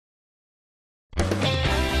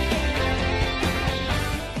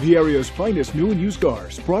The area's finest new and used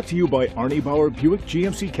cars, brought to you by Arnie Bauer Buick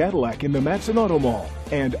GMC Cadillac in the Matteson Auto Mall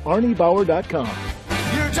and ArnieBauer.com.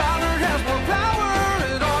 Your dollar has more power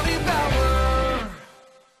at Arnie Bauer.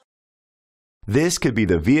 This could be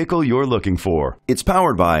the vehicle you're looking for. It's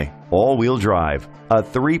powered by all-wheel drive, a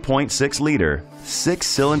 3.6-liter,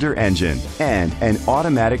 6-cylinder engine, and an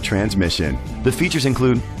automatic transmission. The features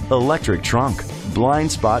include electric trunk,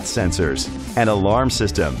 blind spot sensors, an alarm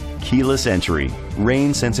system, keyless entry,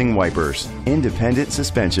 rain-sensing wipers, independent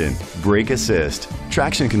suspension, brake assist,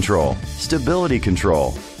 traction control, stability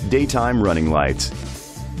control, daytime running lights.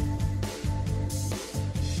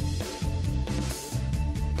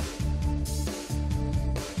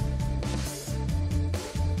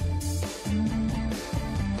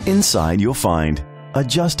 Inside you'll find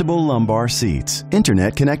adjustable lumbar seats,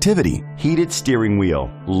 internet connectivity, heated steering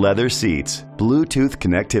wheel, leather seats, Bluetooth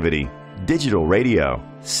connectivity, digital radio,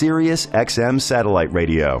 Sirius XM satellite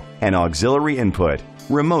radio, and auxiliary input,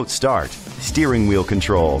 remote start, steering wheel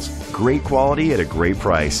controls. Great quality at a great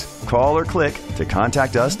price. Call or click to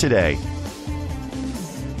contact us today.